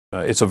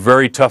It's a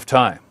very tough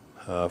time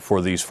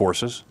for these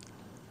forces,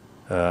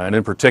 and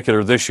in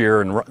particular this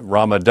year in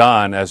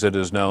Ramadan, as it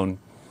is known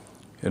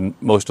in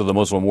most of the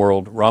Muslim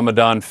world,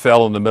 Ramadan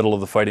fell in the middle of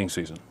the fighting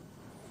season,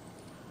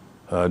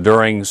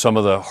 during some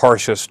of the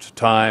harshest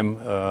time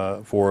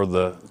for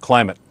the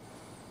climate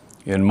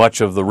in much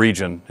of the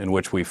region in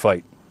which we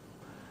fight.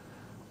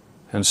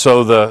 And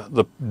so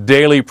the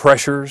daily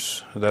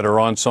pressures that are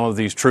on some of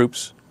these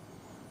troops,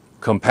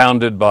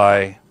 compounded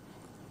by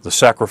the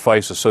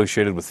sacrifice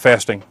associated with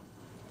fasting,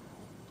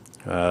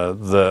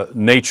 the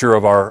nature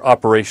of our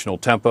operational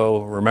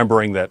tempo,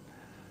 remembering that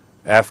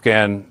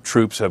Afghan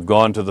troops have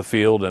gone to the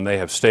field and they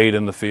have stayed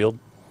in the field,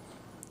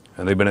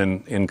 and they've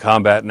been in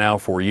combat now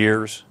for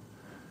years.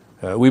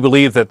 We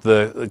believe that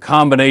the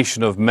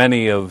combination of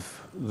many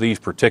of these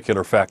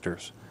particular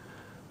factors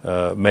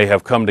may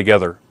have come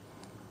together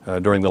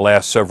during the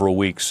last several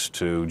weeks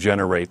to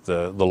generate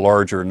the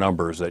larger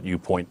numbers that you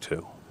point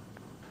to.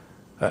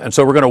 And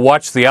so we're going to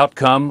watch the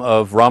outcome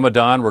of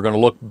Ramadan. We're going to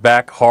look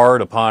back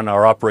hard upon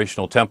our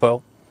operational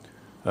tempo,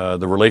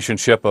 the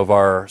relationship of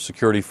our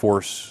security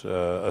force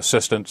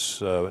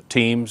assistance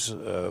teams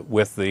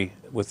with the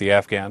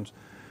Afghans,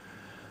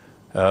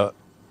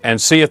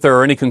 and see if there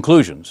are any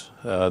conclusions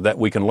that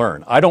we can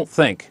learn. I don't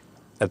think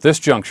at this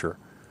juncture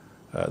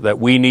that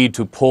we need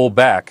to pull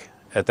back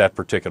at that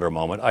particular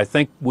moment. I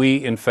think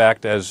we, in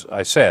fact, as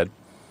I said,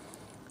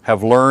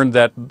 have learned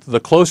that the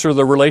closer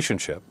the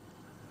relationship,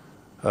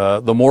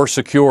 the more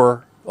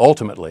secure,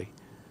 ultimately,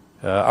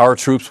 our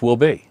troops will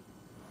be.